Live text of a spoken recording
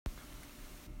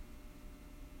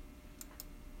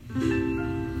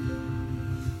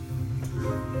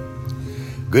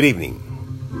Good evening.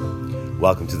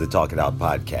 Welcome to the Talk It Out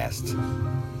podcast.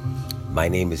 My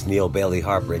name is Neil Bailey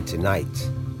Harper, and tonight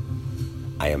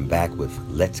I am back with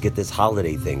Let's Get This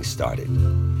Holiday Thing Started,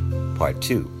 Part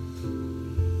 2,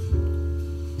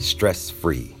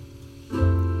 Stress-Free.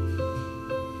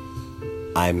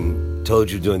 I'm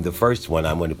told you during the first one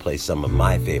I'm going to play some of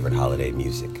my favorite holiday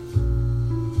music.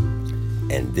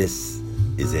 And this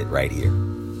is it right here.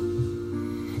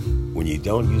 When you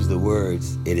don't use the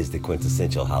words, it is the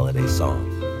quintessential holiday song.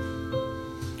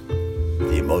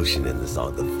 The emotion in the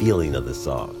song, the feeling of the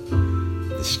song,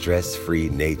 the stress-free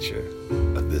nature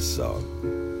of this song.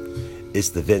 It's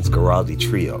the Vince Guaraldi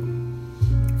Trio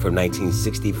from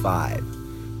 1965.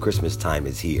 Christmas Time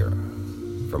Is Here,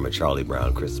 from A Charlie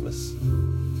Brown Christmas.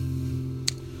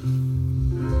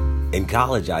 In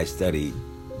college, I studied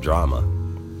drama,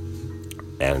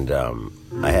 and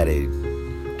I had a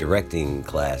directing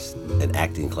class, an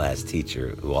acting class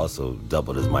teacher who also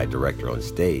doubled as my director on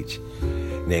stage,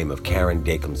 named of Karen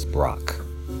Dakums Brock.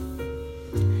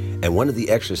 And one of the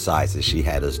exercises she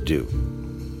had us do,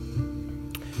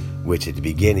 which at the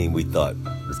beginning we thought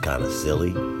was kind of silly,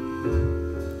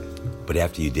 but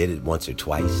after you did it once or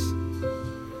twice,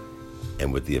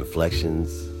 and with the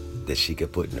inflections that she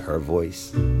could put in her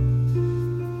voice,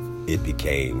 it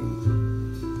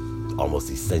became almost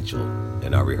essential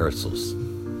in our rehearsals.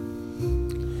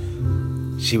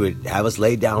 She would have us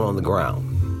lay down on the ground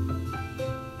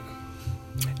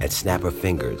and snap her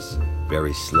fingers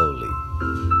very slowly.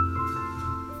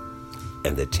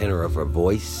 And the tenor of her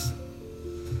voice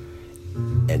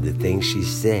and the things she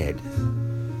said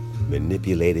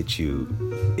manipulated you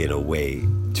in a way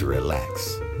to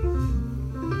relax.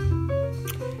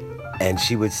 And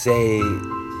she would say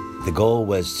the goal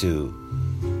was to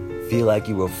feel like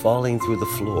you were falling through the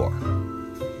floor,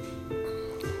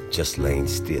 just laying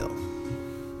still.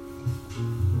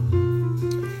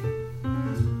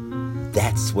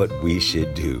 That's what we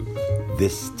should do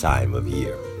this time of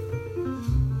year.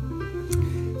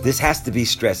 This has to be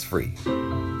stress-free.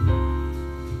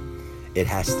 It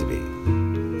has to be.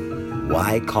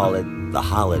 Why call it the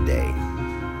holiday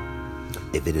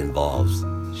if it involves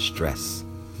stress?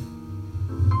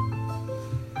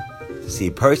 See,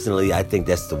 personally, I think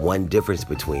that's the one difference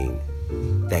between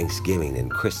Thanksgiving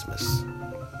and Christmas.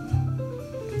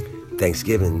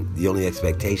 Thanksgiving, the only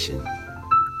expectation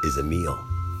is a meal.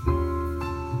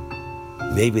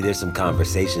 Maybe there's some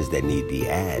conversations that need to be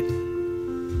had,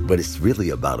 but it's really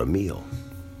about a meal.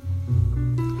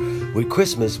 With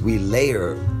Christmas, we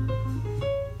layer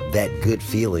that good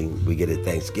feeling we get at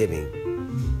Thanksgiving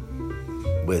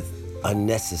with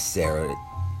unnecessary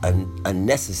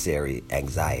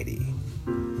anxiety.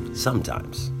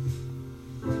 Sometimes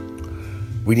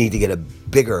we need to get a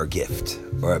bigger gift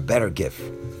or a better gift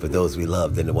for those we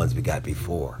love than the ones we got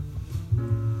before.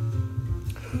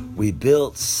 We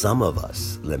built, some of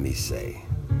us, let me say,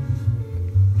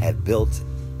 have built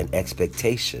an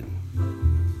expectation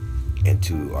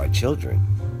into our children,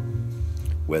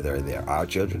 whether they're our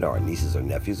children or our nieces or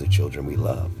nephews or children we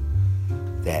love,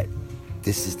 that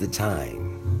this is the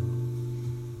time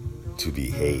to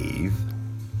behave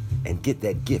and get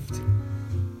that gift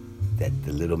that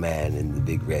the little man in the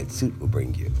big red suit will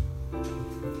bring you.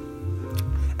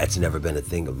 That's never been a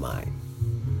thing of mine.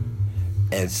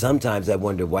 And sometimes I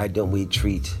wonder, why don't we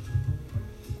treat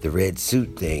the red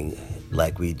suit thing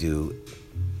like we do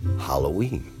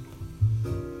Halloween?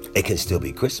 It can still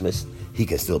be Christmas. He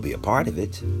can still be a part of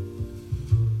it.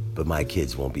 But my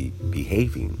kids won't be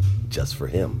behaving just for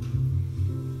him.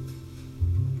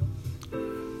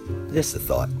 Just a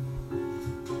thought.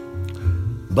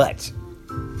 But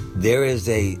there is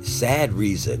a sad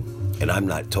reason, and I'm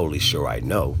not totally sure I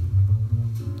know,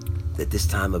 that this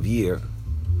time of year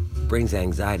brings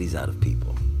anxieties out of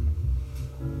people.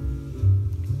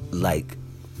 Like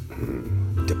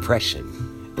depression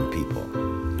in people.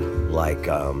 Like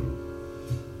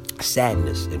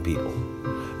sadness in people.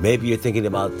 Maybe you're thinking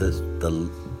about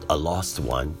a lost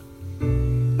one.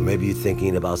 Or maybe you're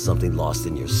thinking about something lost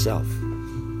in yourself.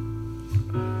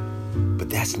 But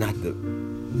that's not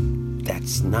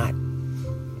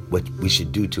what we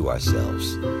should do to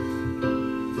ourselves.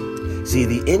 See,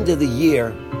 the end of the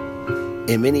year,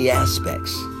 in many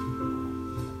aspects,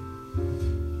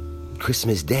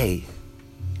 Christmas Day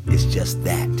is just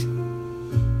that.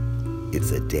 It's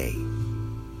a day.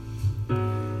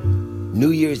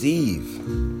 New Year's Eve,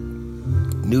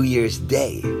 New Year's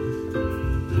Day,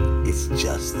 it's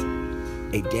just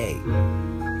a day.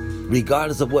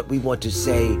 Regardless of what we want to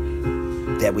say,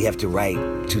 that we have to write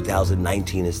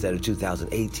 2019 instead of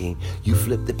 2018, you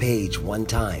flip the page one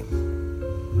time.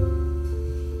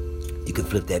 You can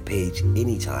flip that page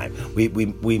anytime.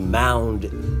 We mound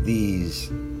these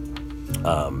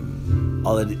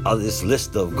all of this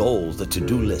list of goals, the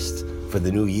to-do list for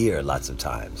the new year lots of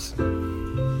times.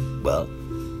 Well,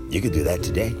 you could do that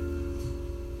today.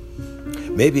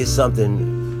 Maybe it's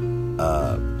something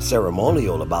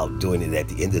ceremonial about doing it at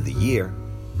the end of the year,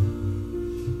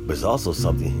 but it's also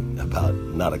something about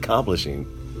not accomplishing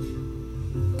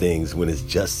things when it's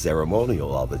just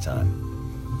ceremonial all the time.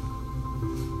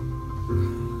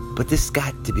 But this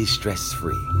got to be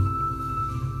stress-free.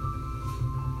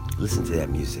 Listen to that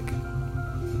music.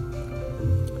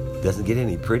 Doesn't get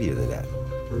any prettier than that.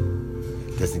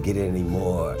 Doesn't get any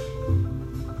more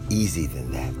easy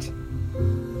than that.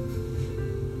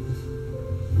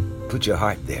 Put your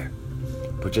heart there.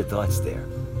 Put your thoughts there.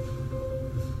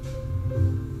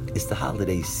 It's the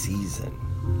holiday season.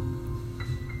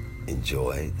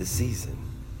 Enjoy the season.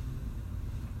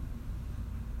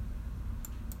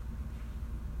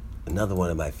 Another one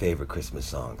of my favorite Christmas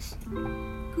songs.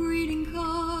 Greeting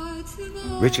cards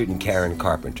Richard and Karen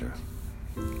Carpenter.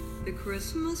 the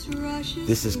Christmas rushes.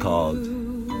 This is called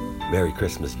Merry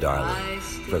Christmas, Darling,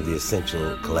 from the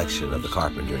Essential Collection of the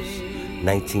Carpenters,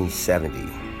 1970.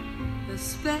 A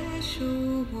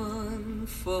special one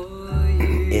for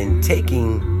you. In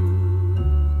taking,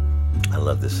 I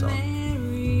love this song.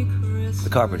 Merry Christmas, The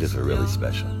Carpenters were really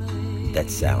special.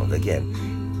 That sound, again,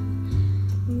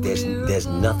 there's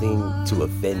nothing to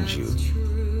offend you.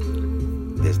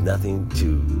 There's nothing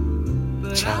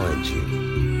to challenge you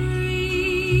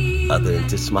other than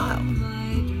to smile.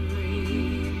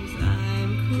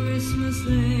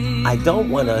 I don't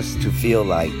want us to feel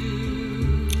like,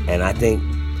 and I think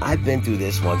I've been through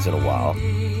this once in a while,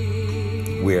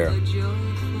 where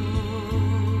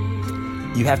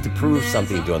you have to prove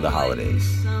something during the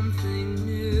holidays.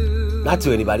 Not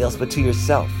to anybody else, but to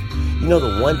yourself. You know,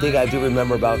 the one thing I do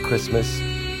remember about Christmas,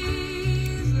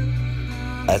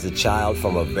 as a child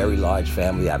from a very large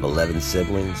family, I have 11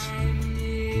 siblings,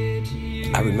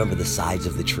 I remember the size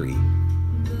of the tree.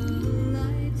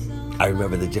 I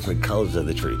remember the different colors of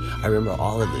the tree. I remember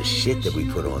all of the shit that we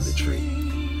put on the tree.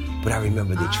 But I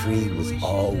remember the tree was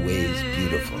always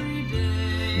beautiful.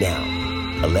 Now,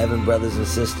 11 brothers and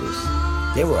sisters,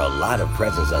 there were a lot of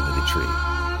presents under the tree.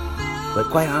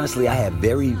 But quite honestly, I have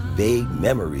very vague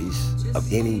memories of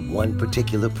any one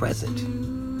particular present.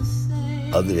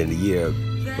 Other than the year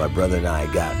my brother and I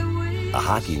got a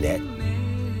hockey net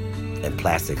and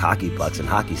plastic hockey pucks and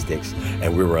hockey sticks,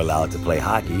 and we were allowed to play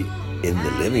hockey in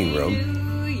the living room.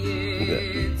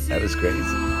 That was crazy.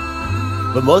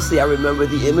 But mostly I remember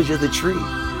the image of the tree,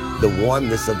 the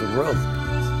warmness of the room,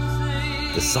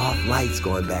 the soft lights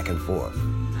going back and forth,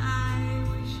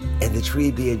 and the tree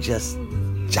being just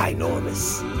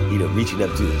ginormous, you know, reaching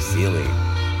up to the ceiling.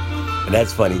 And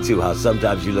that's funny too, how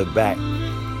sometimes you look back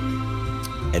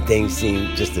and things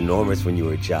seem just enormous when you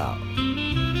were a child.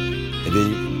 And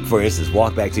then, for instance,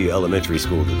 walk back to your elementary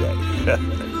school today.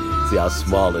 See how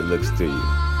small it looks to you.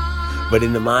 But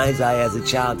in the mind's eye as a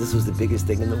child, this was the biggest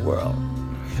thing in the world.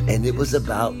 And it was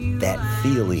about that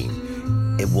feeling.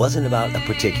 It wasn't about a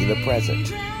particular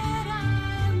present.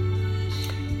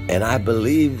 And I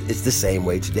believe it's the same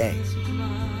way today.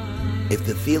 If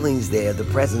the feeling's there, the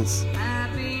presents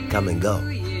come and go.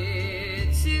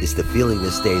 It's the feeling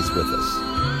that stays with us.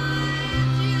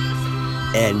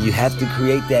 And you have to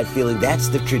create that feeling. That's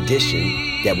the tradition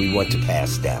that we want to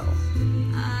pass down.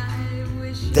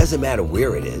 Doesn't matter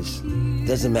where it is.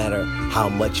 Doesn't matter how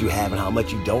much you have and how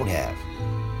much you don't have.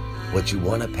 What you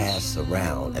want to pass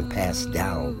around and pass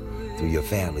down through your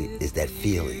family is that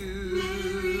feeling.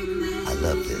 I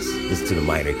love this. Listen to the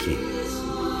minor key.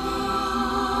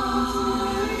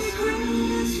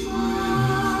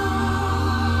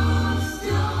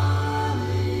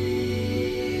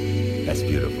 That's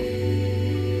beautiful.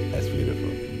 That's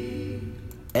beautiful.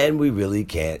 And we really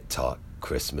can't talk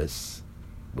Christmas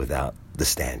without the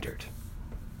standard.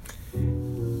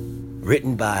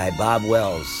 Written by Bob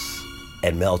Wells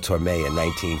and Mel Torme in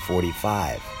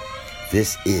 1945,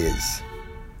 this is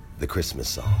the Christmas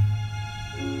song.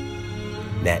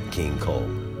 Nat King Cole.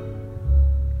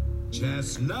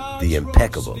 The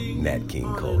impeccable Nat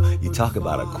King Cole. You talk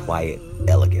about a quiet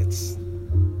elegance.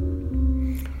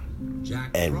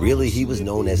 And really, he was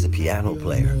known as a piano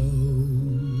player.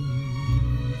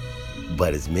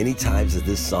 But as many times as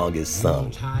this song is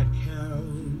sung,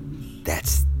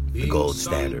 that's the gold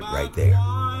standard right there.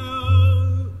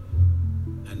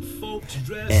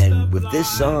 And with this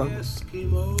song,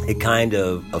 it kind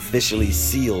of officially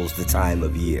seals the time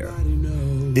of year.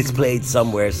 It's played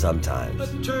somewhere sometimes.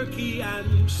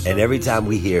 And every time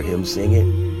we hear him sing it,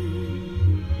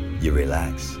 you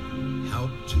relax.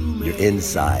 your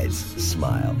insides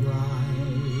smile.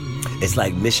 It's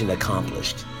like mission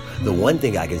accomplished. The one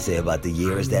thing I can say about the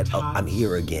year is that I'm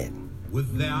here again.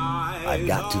 I've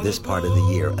got to this part of the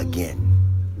year again.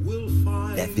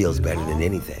 That feels better than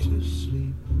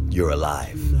anything. You're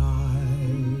alive.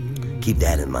 Keep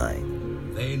that in mind.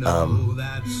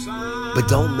 But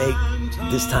don't make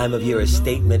this time of year a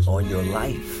statement on your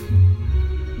life.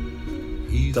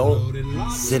 Don't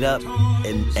sit up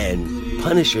and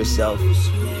punish yourself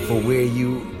for where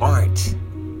you aren't.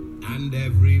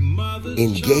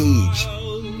 Engage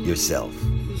yourself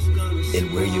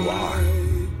in where you are.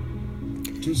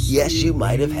 Yes, you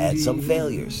might have had some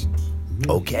failures.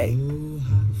 Okay.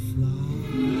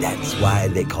 That's why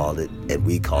they call it, and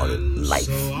we call it, life.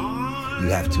 You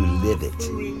have to live it.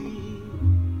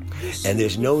 And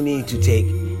there's no need to take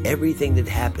everything that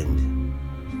happened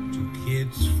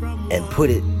and put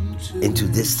it into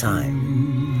this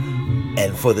time.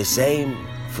 And for the same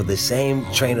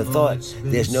train of thought,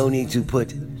 there's no need to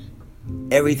put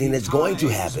everything that's going to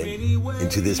happen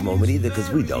into this moment either, because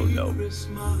we don't know.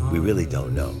 We really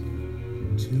don't know.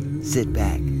 Sit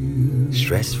back,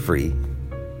 stress-free,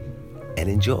 and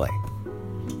enjoy.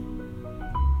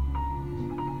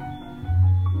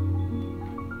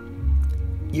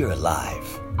 You're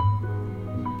alive.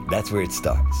 That's where it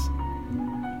starts.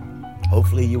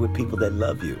 Hopefully you're with people that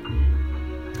love you,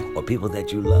 or people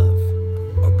that you love,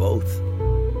 or both.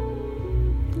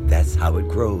 That's how it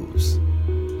grows.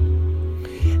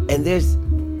 And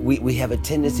we have a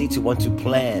tendency to want to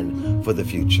plan for the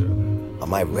future.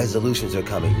 My resolutions are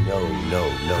coming. No.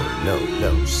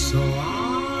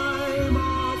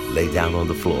 Lay down on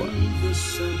the floor.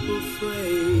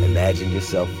 Imagine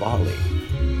yourself falling.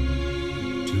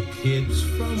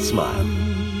 Smile.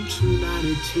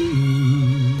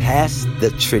 Past the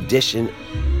tradition.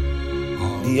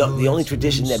 The only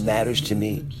tradition that matters to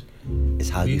me is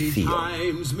how you feel.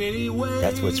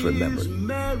 That's what's remembered.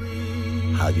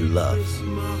 How you love.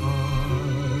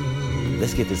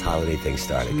 Let's get this holiday thing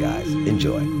started, guys.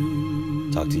 Enjoy.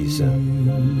 Talk to you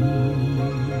soon.